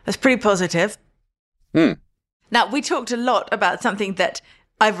pretty positive. Now, we talked a lot about something that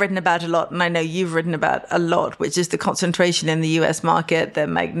I've written about a lot, and I know you've written about a lot, which is the concentration in the US market, the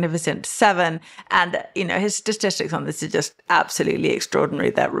Magnificent Seven. And, his statistics on this are just absolutely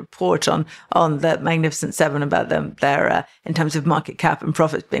extraordinary. That report on the Magnificent Seven about them, their in terms of market cap and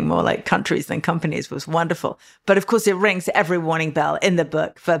profits being more like countries than companies, was wonderful. But of course, it rings every warning bell in the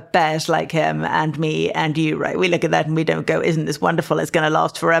book for bears like him and me and you, right? We look at that and we don't go, isn't this wonderful? It's going to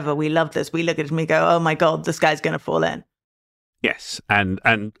last forever. We love this. We look at it and we go, oh my God, the sky's going to fall in. Yes,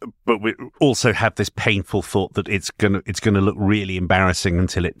 but we also have this painful thought that it's gonna look really embarrassing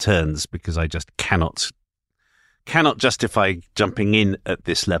until it turns, because I just cannot justify jumping in at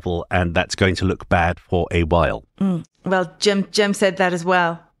this level, and that's going to look bad for a while. Well, Jim said that as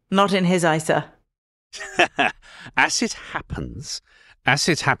well. Not in his ISA. As it happens, at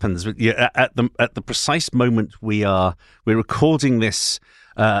the precise moment we're recording this.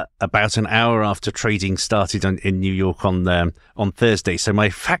 About an hour after trading started in New York on Thursday. So my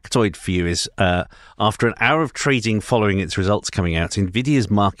factoid for you is, after an hour of trading following its results coming out,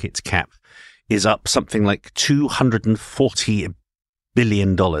 Nvidia's market cap is up something like $240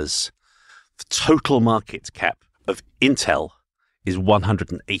 billion. The total market cap of Intel is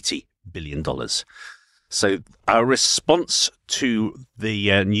 $180 billion. So our response to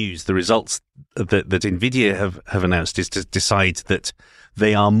the news, the results that Nvidia have announced, is to decide that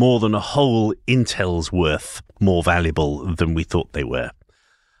they are more than a whole Intel's worth more valuable than we thought they were.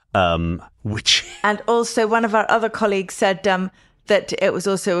 Which and also one of our other colleagues said that it was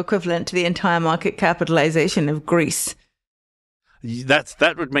also equivalent to the entire market capitalization of Greece.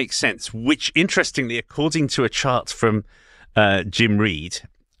 That would make sense. Which, interestingly, according to a chart from Jim Reid.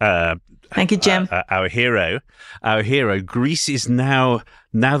 Thank you, Jim. Our hero, Greece is now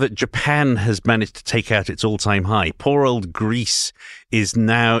that Japan has managed to take out its all-time high, poor old Greece is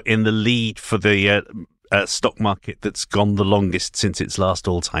now in the lead for the stock market that's gone the longest since its last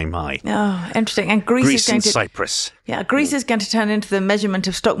all-time high. Oh, interesting. And Greece is going and to Cyprus. Yeah, Greece is going to turn into the measurement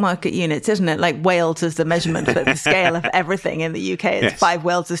of stock market units, isn't it? Like Wales is the measurement for the scale of everything in the UK. It's 5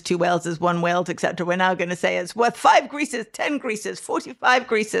 Waleses, 2 Waleses, 1 Wales, etc. We're now going to say it's worth 5 Greeces, 10 Greeces, 45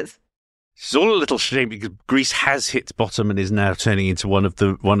 Greeces. It's all a little shame because Greece has hit bottom and is now turning into one of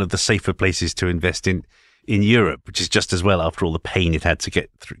the safer places to invest in Europe, which is just as well after all the pain it had to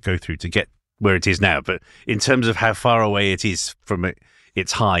go through to get where it is now. But in terms of how far away it is from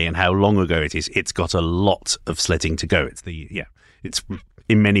its high and how long ago it is, it's got a lot of sledding to go. It's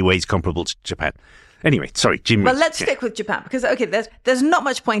in many ways comparable to Japan. Anyway, sorry, Jim. Well, let's stick with Japan because, okay, there's not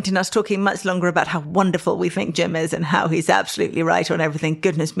much point in us talking much longer about how wonderful we think Jim is and how he's absolutely right on everything.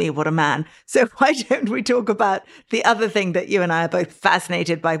 Goodness me, what a man. So why don't we talk about the other thing that you and I are both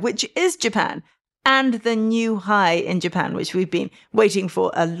fascinated by, which is Japan and the new high in Japan, which we've been waiting for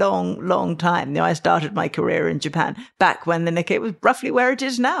a long, long time. I started my career in Japan back when the Nikkei was roughly where it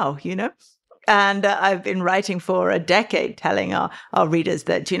is now, And I've been writing for a decade telling our readers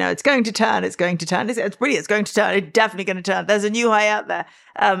that, it's going to turn, it's going to turn. It's brilliant, it's going to turn, it's definitely going to turn. There's a new high out there.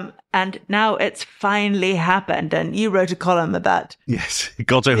 And now it's finally happened. And you wrote a column about... Yes,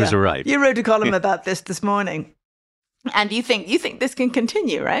 Godot has arrived. You wrote a column about this morning. And you think this can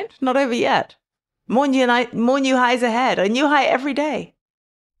continue, right? Not over yet. More new highs ahead, a new high every day.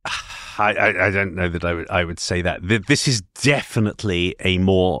 I don't know that I would say that. This is definitely a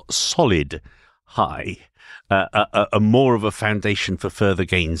more solid high, a more of a foundation for further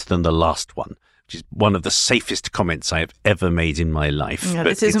gains than the last one, which is one of the safest comments I have ever made in my life. No,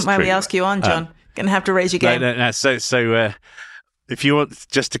 this isn't why we ask you on, John. Going to have to raise your game. No. So if you want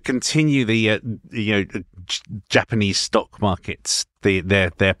just to continue the Japanese stock markets,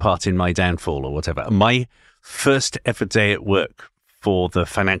 their part in my downfall or whatever, my first ever day at work for the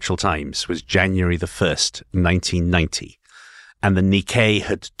Financial Times was January the 1st, 1990. And the Nikkei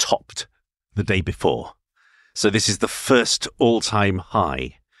had topped the day before. So this is the first all-time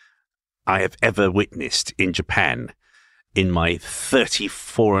high I have ever witnessed in Japan in my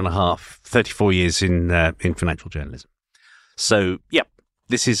 34 years in financial journalism. So, yeah,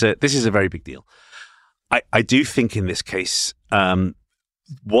 this is a very big deal. I do think in this case,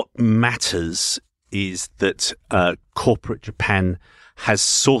 what matters is that corporate Japan has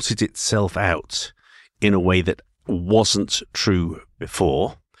sorted itself out in a way that wasn't true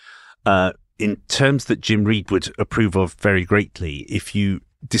before, in terms that Jim Reid would approve of very greatly. If you,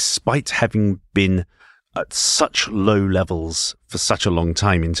 despite having been at such low levels for such a long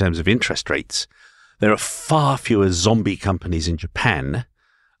time in terms of interest rates, there are far fewer zombie companies in Japan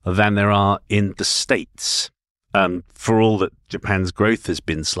than there are in the States. For all that Japan's growth has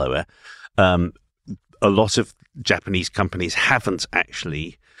been slower, a lot of Japanese companies haven't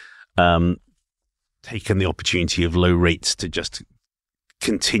actually taken the opportunity of low rates to just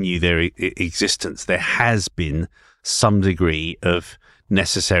continue their existence. There has been some degree of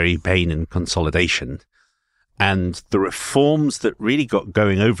necessary pain and consolidation. And the reforms that really got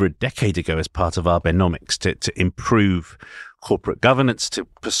going over a decade ago as part of Abenomics to improve corporate governance, to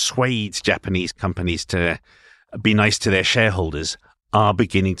persuade Japanese companies to be nice to their shareholders, are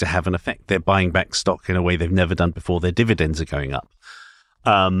beginning to have an effect. They're buying back stock in a way they've never done before. Their dividends are going up.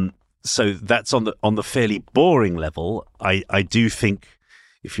 So that's on the fairly boring level. I do think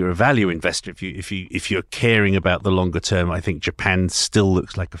if you're a value investor, if you're caring about the longer term, I think Japan still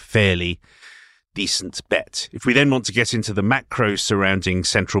looks like a fairly decent bet. If we then want to get into the macro surrounding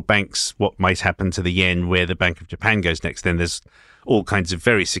central banks, what might happen to the yen, where the Bank of Japan goes next, then there's all kinds of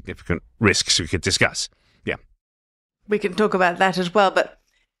very significant risks we could discuss. Yeah. We can talk about that as well, but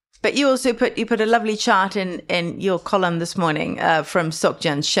you also put a lovely chart in your column this morning from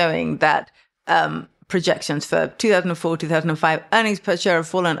SocGen showing that projections for 2004, 2005 earnings per share have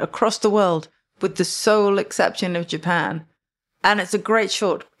fallen across the world, with the sole exception of Japan. And it's a great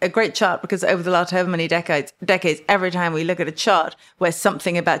chart because over the last however many decades, every time we look at a chart where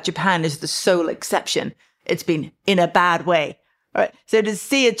something about Japan is the sole exception, it's been in a bad way. All right. So to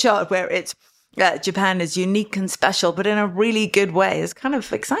see a chart where it's Japan is unique and special, but in a really good way, is kind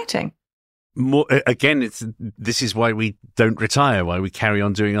of exciting. More again, this is why we don't retire, why we carry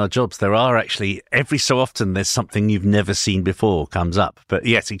on doing our jobs. There are actually, every so often, there's something you've never seen before comes up. But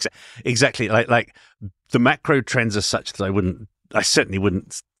yes, exactly. Like the macro trends are such that I certainly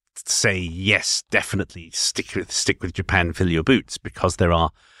wouldn't say yes, definitely stick with Japan, fill your boots, because there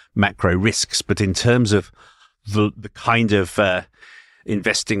are macro risks. But in terms of the kind of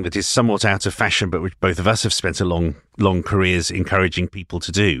investing that is somewhat out of fashion, but which both of us have spent a long careers encouraging people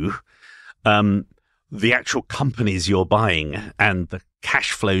to do, the actual companies you're buying and the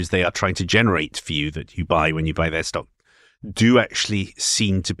cash flows they are trying to generate for you that you buy when you buy their stock do actually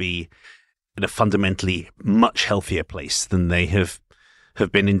seem to be in a fundamentally much healthier place than they have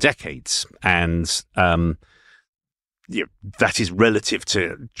been in decades. And that is relative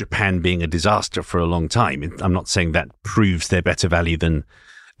to Japan being a disaster for a long time. I'm not saying that proves they're better value than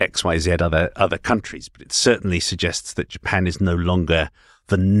XYZ other countries, but it certainly suggests that Japan is no longer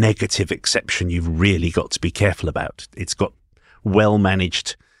the negative exception you've really got to be careful about. It's got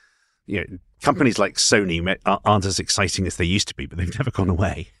well-managed, companies like Sony aren't as exciting as they used to be, but they've never gone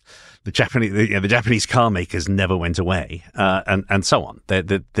away. The Japanese car makers never went away, and so on.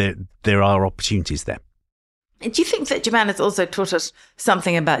 There are opportunities there. Do you think that Japan has also taught us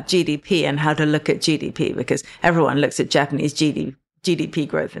something about GDP and how to look at GDP? Because everyone looks at Japanese GDP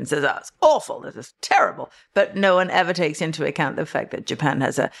growth and says, it's awful, this is terrible. But no one ever takes into account the fact that Japan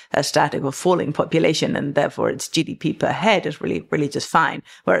has a static or falling population, and therefore its GDP per head is really, really just fine.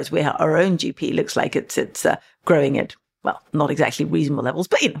 Whereas our own GDP looks like it's growing at, well, not exactly reasonable levels,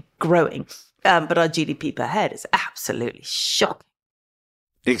 but, growing. But our GDP per head is absolutely shocking.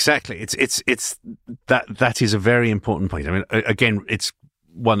 Exactly. It's that is a very important point. I mean, again, it's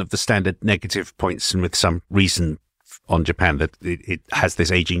one of the standard negative points, and with some reason on Japan, that it has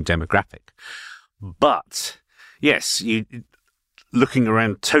this aging demographic. But yes, looking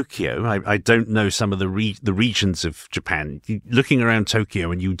around Tokyo, I don't know some of the regions of Japan. Looking around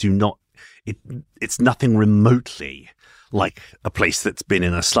Tokyo, and you do not, it's nothing remotely like a place that's been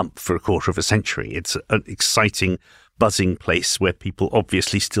in a slump for a quarter of a century. It's an exciting, buzzing place where people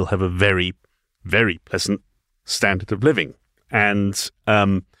obviously still have a very, very pleasant standard of living. And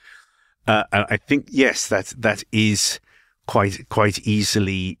I think, yes, that is quite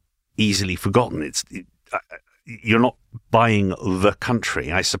easily forgotten. You're not buying the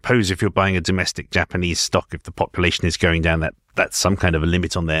country. I suppose if you're buying a domestic Japanese stock, if the population is going down, that's some kind of a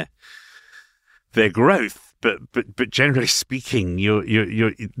limit on their growth. But generally speaking,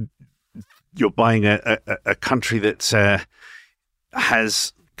 you're buying a country that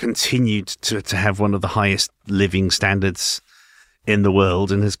has continued to have one of the highest living standards in the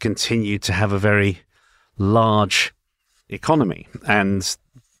world and has continued to have a very large economy, and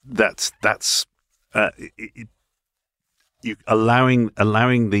that's you allowing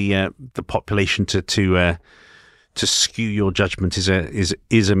the population to skew your judgment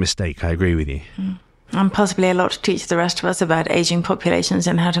is a mistake. I agree with you. And possibly a lot to teach the rest of us about aging populations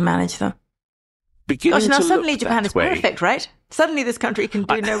and how to manage them. Gosh, now suddenly Japan is perfect, right? Suddenly this country can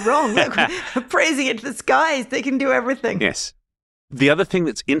do no wrong. Look, we're praising it to the skies. They can do everything. Yes. The other thing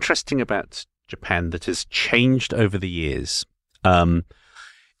that's interesting about Japan that has changed over the years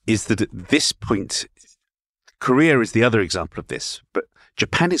is that at this point, Korea is the other example of this, but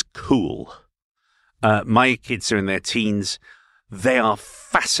Japan is cool. My kids are in their teens. They are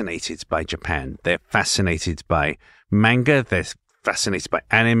fascinated by Japan. They're fascinated by manga. They're fascinated by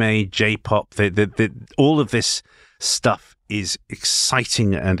anime, J-pop. All of this stuff is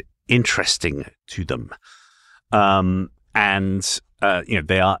exciting and interesting to them. They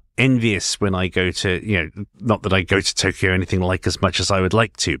are envious when I go to, not that I go to Tokyo or anything like as much as I would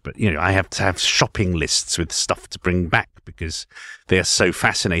like to, but, I have to have shopping lists with stuff to bring back because they are so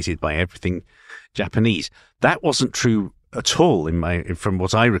fascinated by everything Japanese. That wasn't true at all from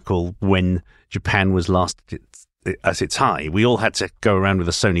what I recall when Japan was last at its high. We all had to go around with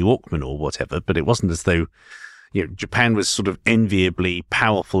a Sony Walkman or whatever, but it wasn't as though Japan was sort of enviably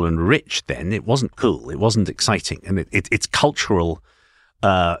powerful and rich then. It wasn't cool. It wasn't exciting. And its cultural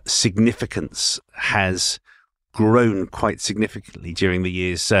significance has grown quite significantly during the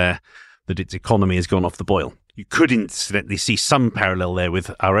years that its economy has gone off the boil. You could incidentally see some parallel there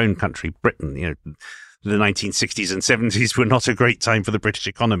with our own country, Britain. The 1960s and 70s were not a great time for the British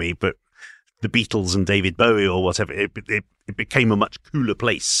economy, but the Beatles and David Bowie or whatever, it became a much cooler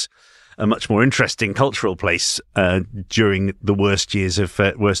place, a much more interesting cultural place during the worst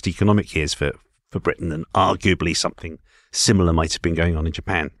economic years for Britain, and arguably something similar might have been going on in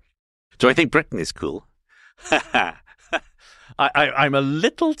Japan. Do I think Britain is cool? I'm a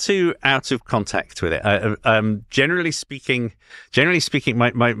little too out of contact with it. Generally speaking,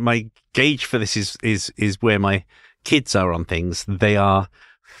 my gauge for this is where my kids are on things. They are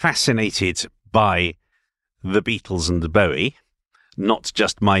fascinated by the Beatles and the Bowie, not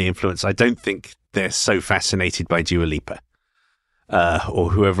just my influence. I don't think they're so fascinated by Dua Lipa. Or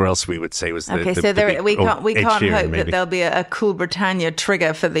whoever else we would say was the okay. So we can't hope that there'll be a Cool Britannia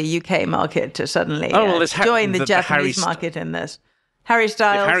trigger for the UK market to suddenly join the Japanese market in this. Harry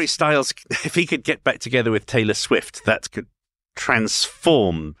Styles, if he could get back together with Taylor Swift, that could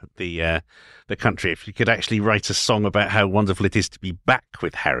transform the country. If you could actually write a song about how wonderful it is to be back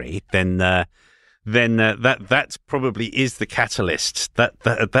with Harry, then that probably is the catalyst. That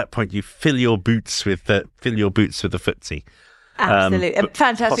at that point you fill your boots with the footsie. Absolutely.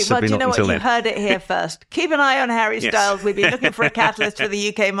 Fantastic. Well, do you know what? You heard it here first. Keep an eye on Harry Styles. Yes. We've been looking for a catalyst for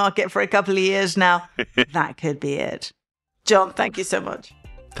the UK market for a couple of years now. That could be it. John, thank you so much.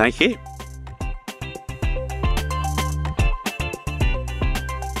 Thank you.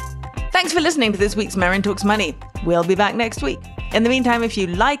 Thanks for listening to this week's Merrin Talks Money. We'll be back next week. In the meantime, if you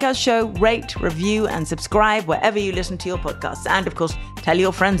like our show, rate, review, and subscribe wherever you listen to your podcasts. And, of course, tell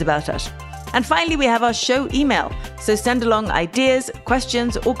your friends about us. And finally, we have our show email. So send along ideas,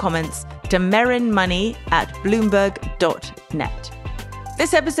 questions, or comments to merrinmoney@bloomberg.net.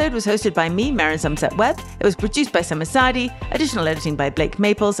 This episode was hosted by me, Merrin Somerset Webb. It was produced by Summer Sadi, additional editing by Blake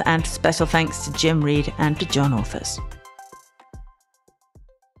Maples, and special thanks to Jim Reid and to John Authors.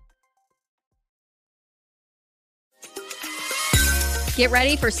 Get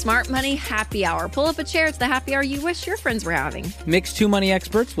ready for Smart Money Happy Hour. Pull up a chair. It's the happy hour you wish your friends were having. Mix two money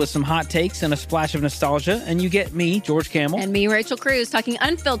experts with some hot takes and a splash of nostalgia, and you get me, George Camel. And me, Rachel Cruz, talking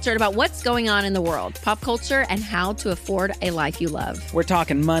unfiltered about what's going on in the world, pop culture, and how to afford a life you love. We're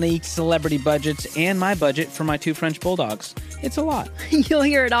talking money, celebrity budgets, and my budget for my two French bulldogs. It's a lot. You'll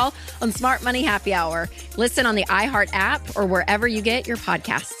hear it all on Smart Money Happy Hour. Listen on the iHeart app or wherever you get your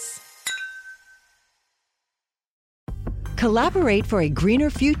podcasts. Collaborate for a greener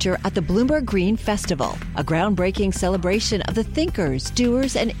future at the Bloomberg Green Festival, a groundbreaking celebration of the thinkers,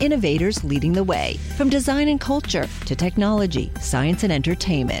 doers, and innovators leading the way. From design and culture to technology, science, and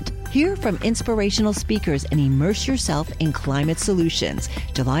entertainment. Hear from inspirational speakers and immerse yourself in climate solutions.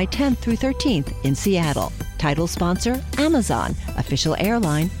 July 10th through 13th in Seattle. Title sponsor, Amazon. Official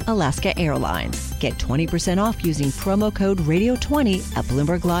airline, Alaska Airlines. Get 20% off using promo code radio20 at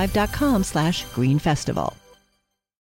BloombergLive.com/Green Festival.